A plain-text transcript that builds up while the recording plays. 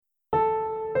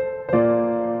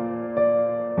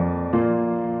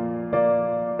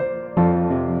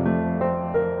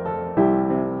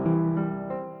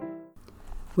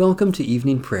Welcome to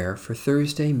evening prayer for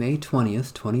Thursday, May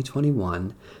 20th,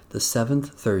 2021, the 7th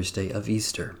Thursday of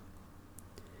Easter.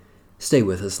 Stay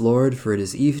with us, Lord, for it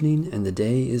is evening and the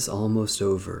day is almost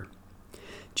over.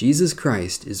 Jesus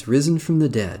Christ is risen from the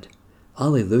dead.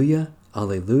 Alleluia,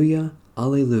 alleluia,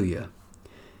 alleluia.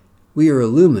 We are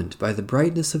illumined by the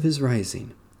brightness of his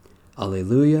rising.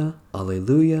 Alleluia,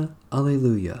 alleluia,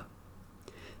 alleluia.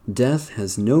 Death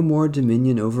has no more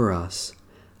dominion over us.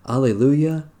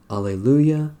 Alleluia,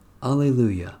 alleluia,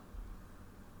 alleluia.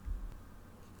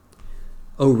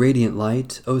 O radiant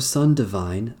light, O Son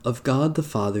divine, of God the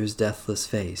Father's deathless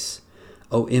face,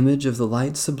 O image of the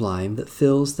light sublime that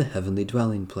fills the heavenly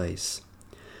dwelling place.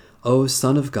 O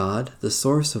Son of God, the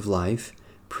source of life,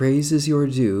 praise is your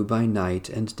due by night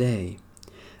and day.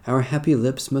 Our happy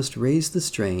lips must raise the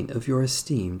strain of your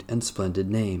esteemed and splendid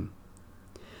name.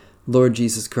 Lord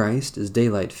Jesus Christ, as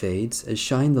daylight fades, as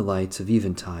shine the lights of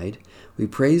eventide, we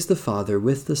praise the Father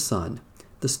with the Son,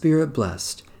 the Spirit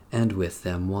blessed, and with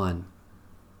them one.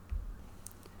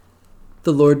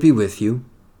 The Lord be with you.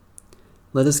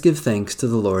 Let us give thanks to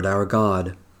the Lord our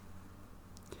God.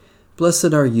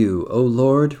 Blessed are you, O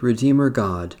Lord, Redeemer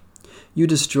God. You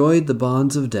destroyed the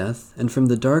bonds of death, and from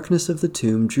the darkness of the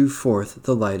tomb drew forth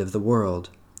the light of the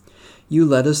world. You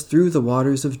led us through the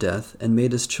waters of death and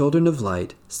made us children of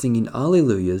light, singing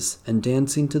alleluias and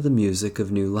dancing to the music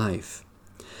of new life.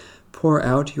 Pour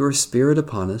out your Spirit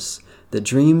upon us, that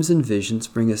dreams and visions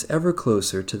bring us ever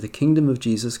closer to the kingdom of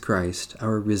Jesus Christ,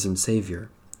 our risen Savior.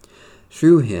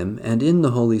 Through him and in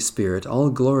the Holy Spirit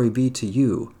all glory be to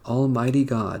you, Almighty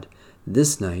God,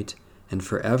 this night and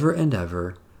forever and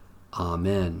ever.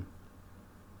 Amen.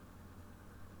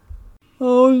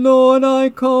 O Lord,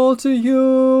 I call to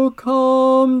you,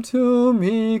 come to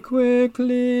me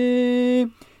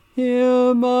quickly.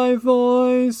 Hear my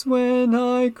voice when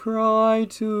I cry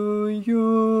to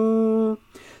you.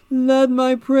 Let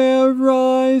my prayer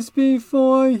rise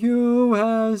before you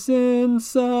as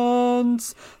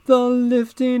incense, the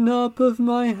lifting up of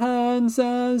my hands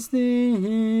as the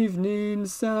evening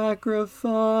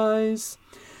sacrifice.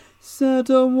 Set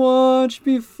a watch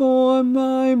before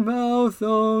my mouth,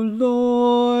 O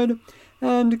Lord,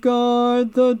 and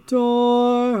guard the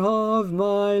door of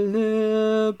my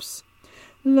lips.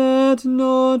 Let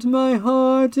not my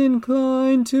heart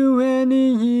incline to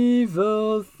any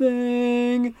evil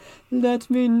thing.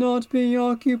 Let me not be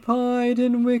occupied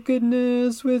in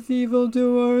wickedness with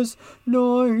evildoers,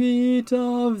 nor eat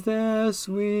of their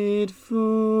sweet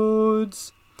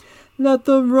foods. Let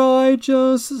the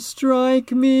righteous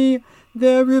strike me.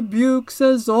 Their rebukes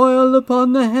as oil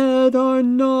upon the head are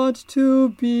not to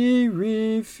be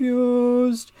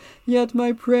refused. Yet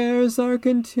my prayers are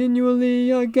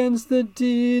continually against the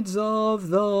deeds of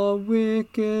the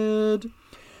wicked.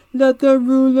 Let the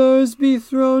rulers be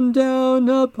thrown down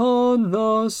upon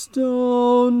the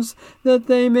stones, that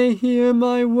they may hear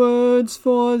my words,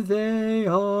 for they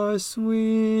are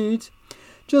sweet.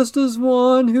 Just as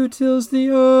one who tills the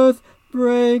earth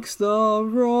breaks the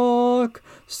rock,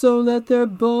 so let their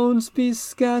bones be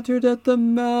scattered at the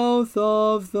mouth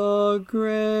of the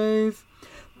grave.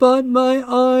 But my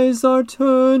eyes are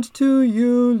turned to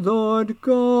you, Lord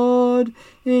God.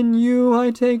 In you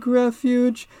I take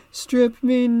refuge. Strip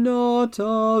me not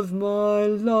of my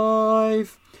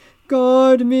life.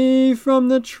 Guard me from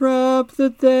the trap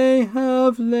that they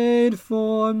have laid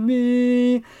for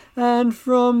me, and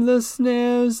from the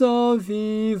snares of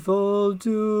evildoers.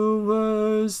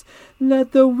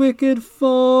 Let the wicked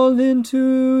fall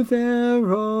into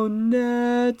their own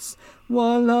nets,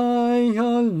 while I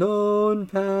alone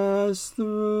pass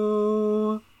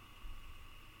through.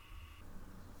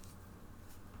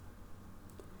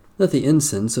 Let the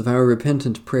incense of our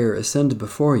repentant prayer ascend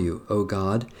before you, O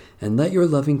God, and let your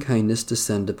loving kindness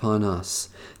descend upon us,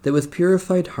 that with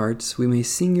purified hearts we may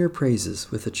sing your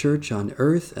praises with the church on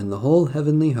earth and the whole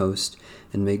heavenly host,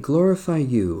 and may glorify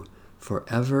you for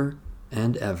ever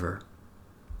and ever.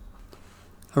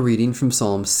 A reading from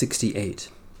Psalm 68.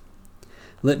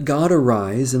 Let God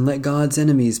arise, and let God's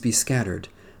enemies be scattered.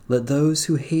 Let those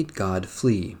who hate God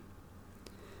flee.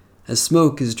 As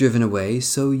smoke is driven away,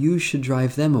 so you should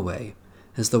drive them away.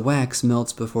 As the wax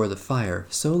melts before the fire,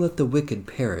 so let the wicked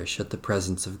perish at the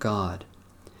presence of God.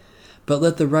 But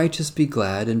let the righteous be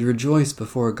glad and rejoice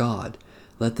before God.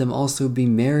 Let them also be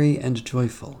merry and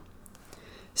joyful.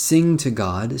 Sing to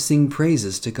God, sing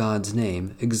praises to God's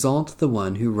name. Exalt the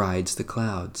one who rides the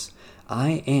clouds.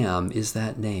 I am is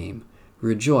that name.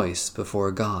 Rejoice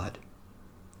before God.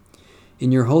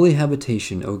 In your holy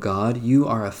habitation, O God, you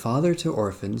are a father to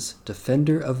orphans,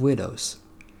 defender of widows.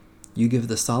 You give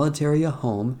the solitary a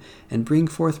home and bring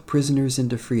forth prisoners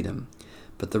into freedom.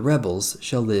 but the rebels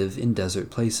shall live in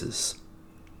desert places.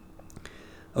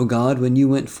 O God, when you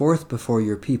went forth before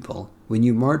your people, when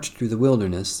you marched through the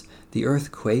wilderness, the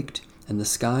earth quaked, and the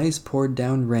skies poured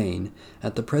down rain,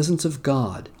 at the presence of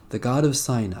God, the God of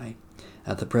Sinai,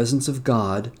 at the presence of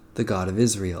God, the God of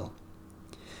Israel.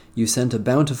 You sent a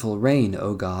bountiful rain,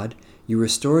 O God, you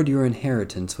restored your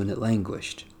inheritance when it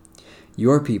languished.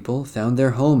 Your people found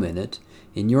their home in it.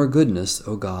 In your goodness,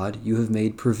 O God, you have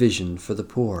made provision for the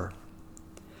poor.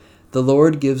 The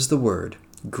Lord gives the word.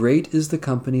 Great is the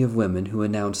company of women who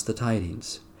announce the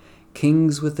tidings.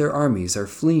 Kings with their armies are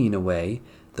fleeing away.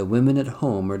 The women at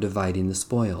home are dividing the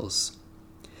spoils.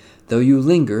 Though you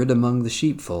lingered among the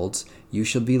sheepfolds, you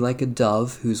shall be like a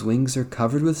dove whose wings are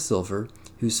covered with silver,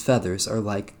 whose feathers are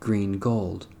like green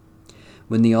gold.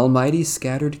 When the Almighty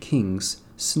scattered kings,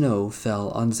 snow fell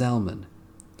on Zalman.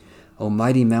 O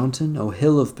mighty mountain, O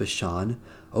hill of Bashan,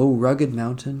 O rugged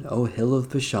mountain, O hill of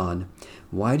Bashan,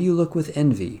 why do you look with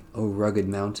envy, O rugged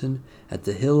mountain, at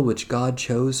the hill which God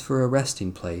chose for a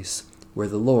resting place, where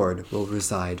the Lord will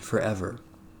reside forever?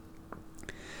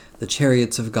 The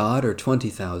chariots of God are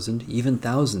 20,000, even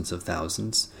thousands of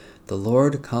thousands. The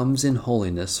Lord comes in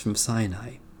holiness from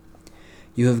Sinai.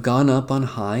 You have gone up on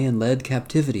high and led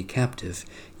captivity captive.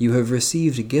 You have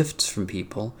received gifts from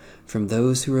people, from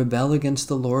those who rebel against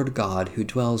the Lord God who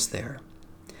dwells there.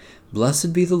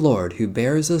 Blessed be the Lord who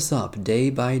bears us up day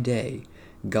by day.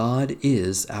 God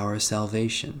is our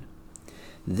salvation.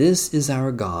 This is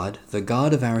our God, the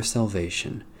God of our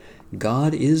salvation.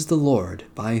 God is the Lord,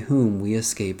 by whom we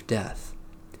escape death.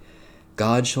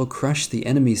 God shall crush the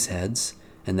enemies' heads,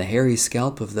 and the hairy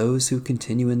scalp of those who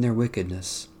continue in their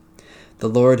wickedness. The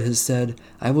Lord has said,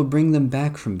 I will bring them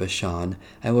back from Bashan,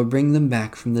 I will bring them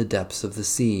back from the depths of the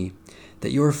sea,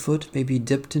 that your foot may be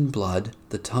dipped in blood,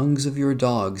 the tongues of your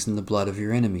dogs in the blood of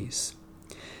your enemies.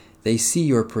 They see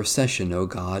your procession, O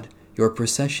God, your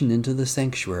procession into the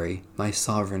sanctuary, my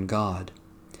sovereign God.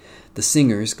 The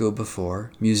singers go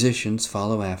before, musicians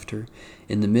follow after,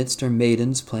 in the midst are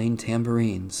maidens playing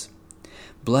tambourines.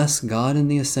 Bless God in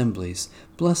the assemblies,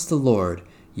 bless the Lord,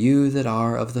 you that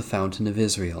are of the fountain of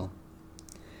Israel.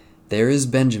 There is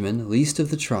Benjamin, least of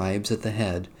the tribes, at the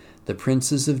head, the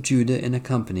princes of Judah in a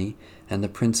company, and the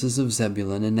princes of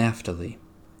Zebulun and Naphtali.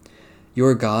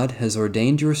 Your God has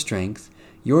ordained your strength,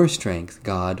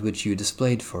 God, which you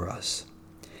displayed for us.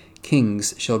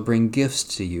 Kings shall bring gifts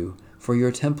to you for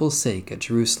your temple's sake at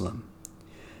Jerusalem.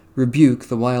 Rebuke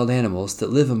the wild animals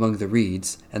that live among the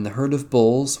reeds, and the herd of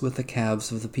bulls with the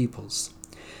calves of the peoples.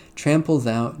 Trample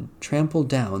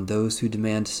down those who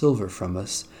demand silver from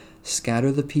us,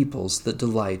 scatter the peoples that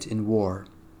delight in war.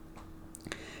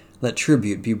 Let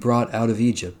tribute be brought out of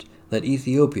Egypt, let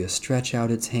Ethiopia stretch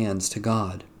out its hands to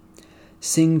God.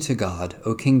 Sing to God,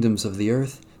 O kingdoms of the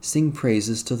earth, sing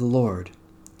praises to the Lord.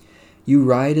 You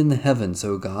ride in the heavens,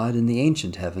 O God, in the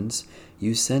ancient heavens,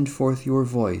 you send forth your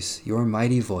voice, your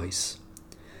mighty voice.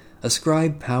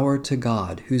 Ascribe power to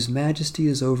God, whose majesty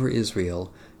is over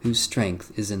Israel, whose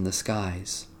strength is in the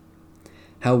skies.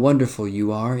 How wonderful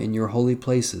you are in your holy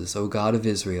places, O God of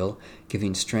Israel,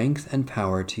 giving strength and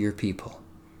power to your people.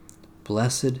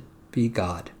 Blessed be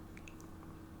God.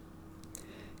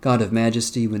 God of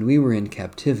majesty, when we were in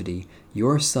captivity,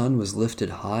 your Son was lifted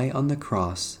high on the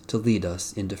cross to lead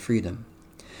us into freedom.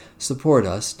 Support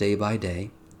us day by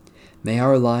day. May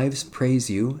our lives praise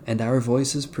you and our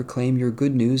voices proclaim your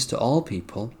good news to all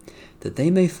people, that they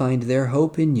may find their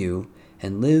hope in you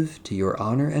and live to your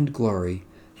honor and glory,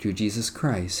 through Jesus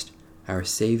Christ, our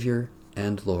Savior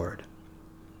and Lord.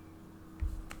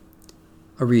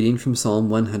 A reading from Psalm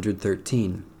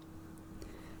 113.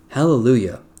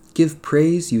 Hallelujah! Give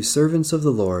praise, you servants of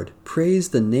the Lord. Praise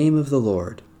the name of the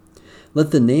Lord.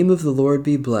 Let the name of the Lord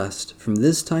be blessed from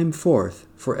this time forth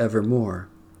forevermore.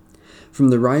 From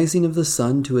the rising of the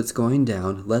sun to its going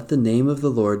down, let the name of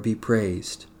the Lord be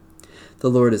praised. The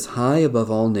Lord is high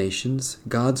above all nations,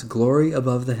 God's glory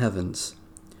above the heavens.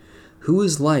 Who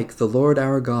is like the Lord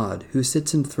our God, who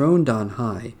sits enthroned on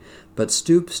high, but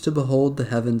stoops to behold the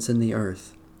heavens and the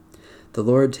earth? The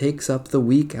Lord takes up the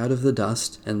weak out of the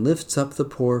dust, and lifts up the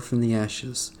poor from the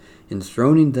ashes,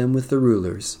 enthroning them with the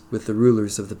rulers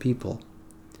of the people.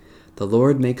 The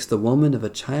Lord makes the woman of a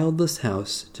childless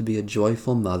house to be a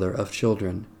joyful mother of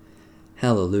children.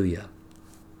 Hallelujah.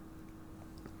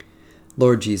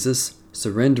 Lord Jesus,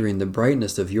 surrendering the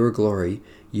brightness of your glory,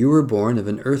 you were born of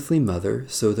an earthly mother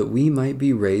so that we might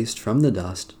be raised from the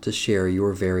dust to share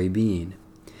your very being.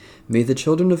 May the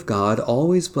children of God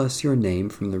always bless your name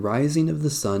from the rising of the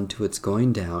sun to its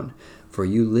going down, for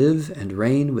you live and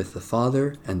reign with the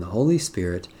Father and the Holy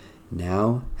Spirit,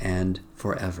 now and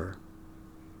forever.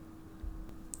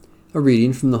 A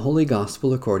reading from the Holy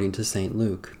Gospel according to St.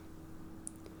 Luke.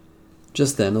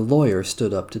 Just then a lawyer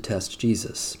stood up to test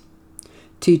Jesus.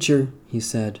 "Teacher," he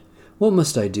said, "what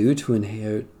must I do to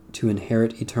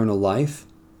inherit eternal life?"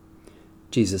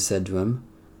 Jesus said to him,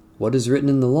 "What is written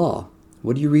in the law?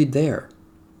 What do you read there?"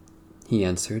 He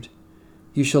answered,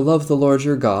 "You shall love the Lord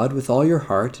your God with all your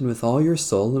heart and with all your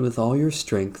soul and with all your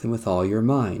strength and with all your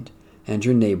mind, and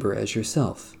your neighbor as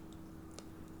yourself."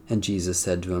 And Jesus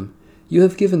said to him, "You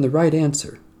have given the right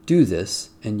answer. Do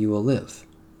this, and you will live."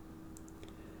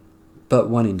 But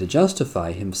wanting to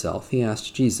justify himself, he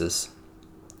asked Jesus,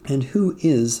 "And who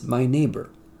is my neighbor?"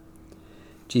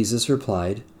 Jesus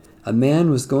replied, "A man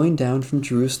was going down from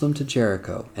Jerusalem to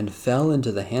Jericho and fell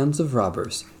into the hands of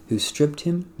robbers, who stripped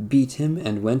him, beat him,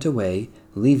 and went away,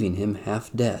 leaving him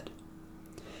half dead.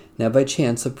 Now by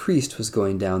chance a priest was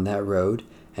going down that road,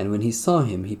 and when he saw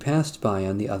him, he passed by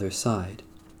on the other side.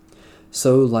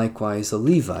 So likewise a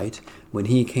Levite, when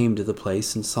he came to the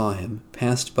place and saw him,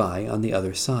 passed by on the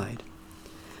other side.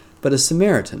 But a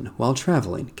Samaritan, while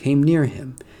traveling, came near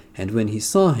him, and when he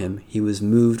saw him, he was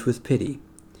moved with pity.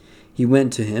 He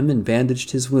went to him and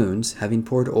bandaged his wounds, having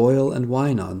poured oil and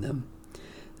wine on them.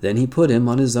 Then he put him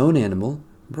on his own animal,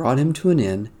 brought him to an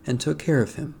inn, and took care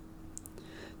of him.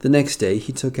 The next day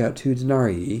he took out 2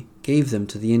 denarii, gave them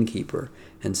to the innkeeper,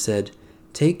 and said,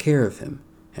 'Take care of him,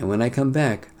 and when I come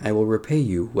back I will repay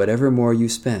you whatever more you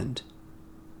spend.'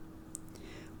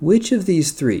 Which of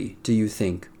these 3, do you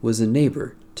think, was a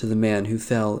neighbor to the man who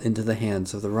fell into the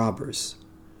hands of the robbers?"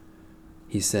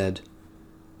 He said,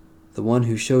 "The one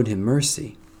who showed him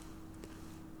mercy."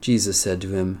 Jesus said to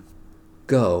him,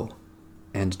 "Go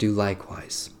and do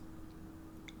likewise."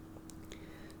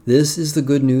 This is the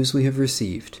good news we have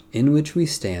received, in which we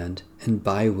stand, and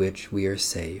by which we are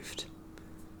saved.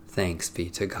 Thanks be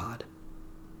to God.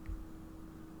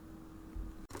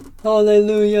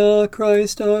 Alleluia,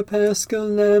 Christ our Paschal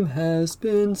Lamb has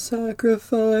been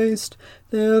sacrificed.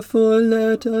 Therefore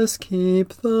let us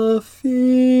keep the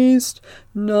feast,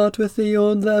 not with the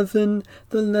old leaven,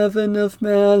 the leaven of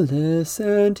malice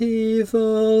and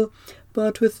evil,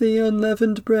 but with the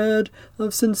unleavened bread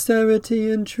of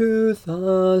sincerity and truth.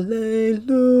 Alleluia.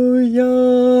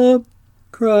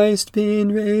 Christ, being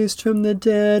raised from the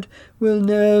dead, will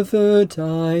never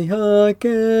die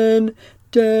again.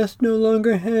 Death no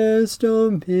longer has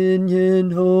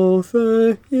dominion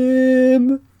over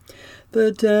him.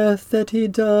 The death that he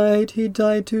died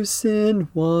to sin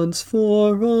once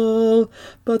for all,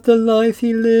 but the life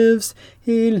he lives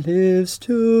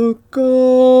to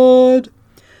God.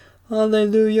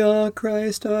 Alleluia,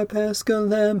 Christ our Paschal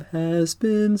Lamb has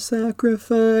been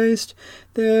sacrificed.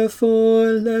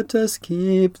 Therefore let us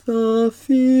keep the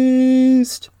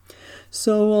feast.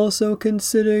 So also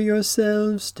consider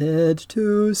yourselves dead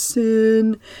to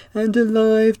sin, and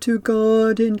alive to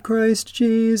God in Christ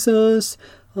Jesus.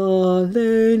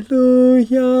 Alleluia.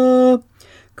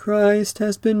 Christ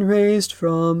has been raised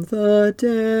from the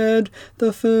dead,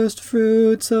 the first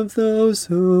fruits of those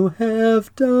who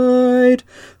have died.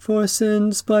 For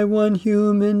since by one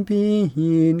human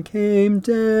being came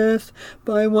death,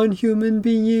 by one human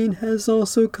being has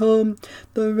also come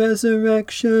the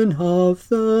resurrection of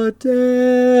the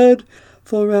dead.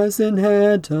 For as in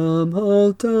Adam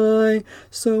all die,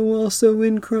 so also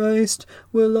in Christ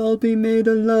will all be made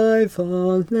alive.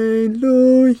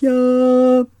 Alleluia.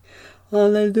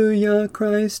 Alleluia,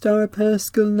 Christ our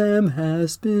Paschal Lamb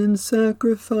has been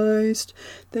sacrificed.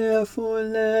 Therefore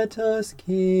let us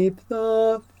keep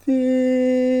the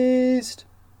feast.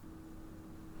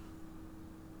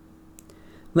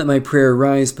 Let my prayer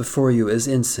rise before you as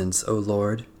incense, O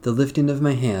Lord, the lifting of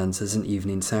my hands as an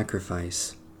evening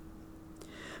sacrifice.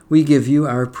 We give you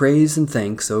our praise and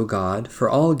thanks, O God, for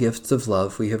all gifts of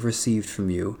love we have received from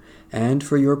you, and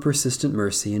for your persistent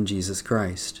mercy in Jesus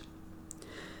Christ.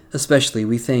 Especially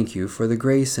we thank you for the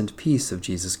grace and peace of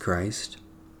Jesus Christ,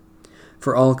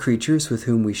 for all creatures with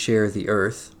whom we share the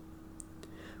earth,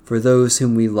 for those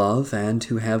whom we love and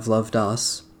who have loved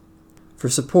us, for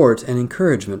support and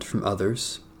encouragement from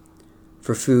others,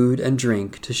 for food and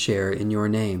drink to share in your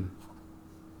name.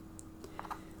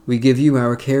 We give you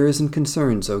our cares and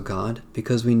concerns, O God,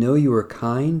 because we know you are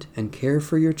kind and care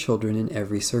for your children in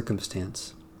every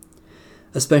circumstance.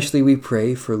 Especially we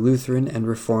pray for Lutheran and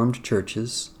Reformed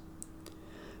churches,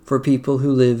 for people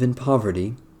who live in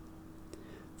poverty,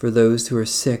 for those who are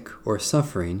sick or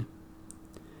suffering,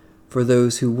 for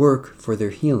those who work for their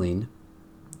healing,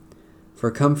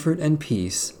 for comfort and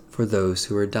peace for those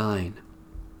who are dying.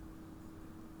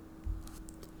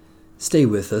 Stay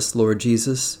with us, Lord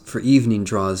Jesus, for evening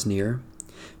draws near.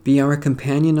 Be our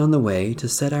companion on the way to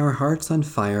set our hearts on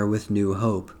fire with new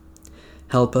hope.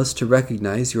 Help us to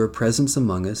recognize your presence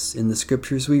among us in the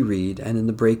scriptures we read and in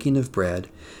the breaking of bread,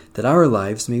 that our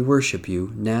lives may worship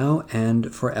you now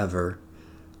and forever.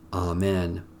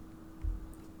 Amen.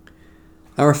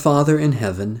 Our Father in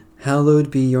heaven,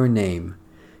 hallowed be your name.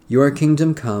 Your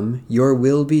kingdom come, your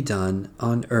will be done,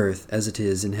 on earth as it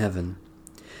is in heaven.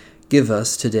 Give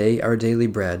us today our daily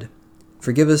bread.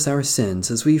 Forgive us our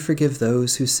sins as we forgive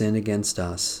those who sin against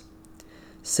us.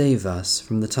 Save us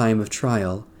from the time of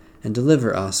trial, and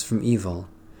deliver us from evil.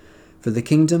 For the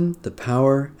kingdom, the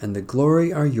power, and the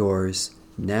glory are yours,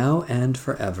 now and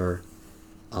forever.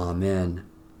 Amen.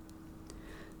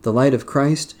 The light of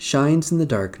Christ shines in the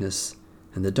darkness,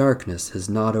 and the darkness has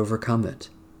not overcome it.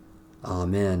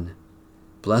 Amen.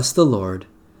 Bless the Lord.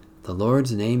 The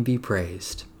Lord's name be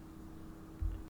praised.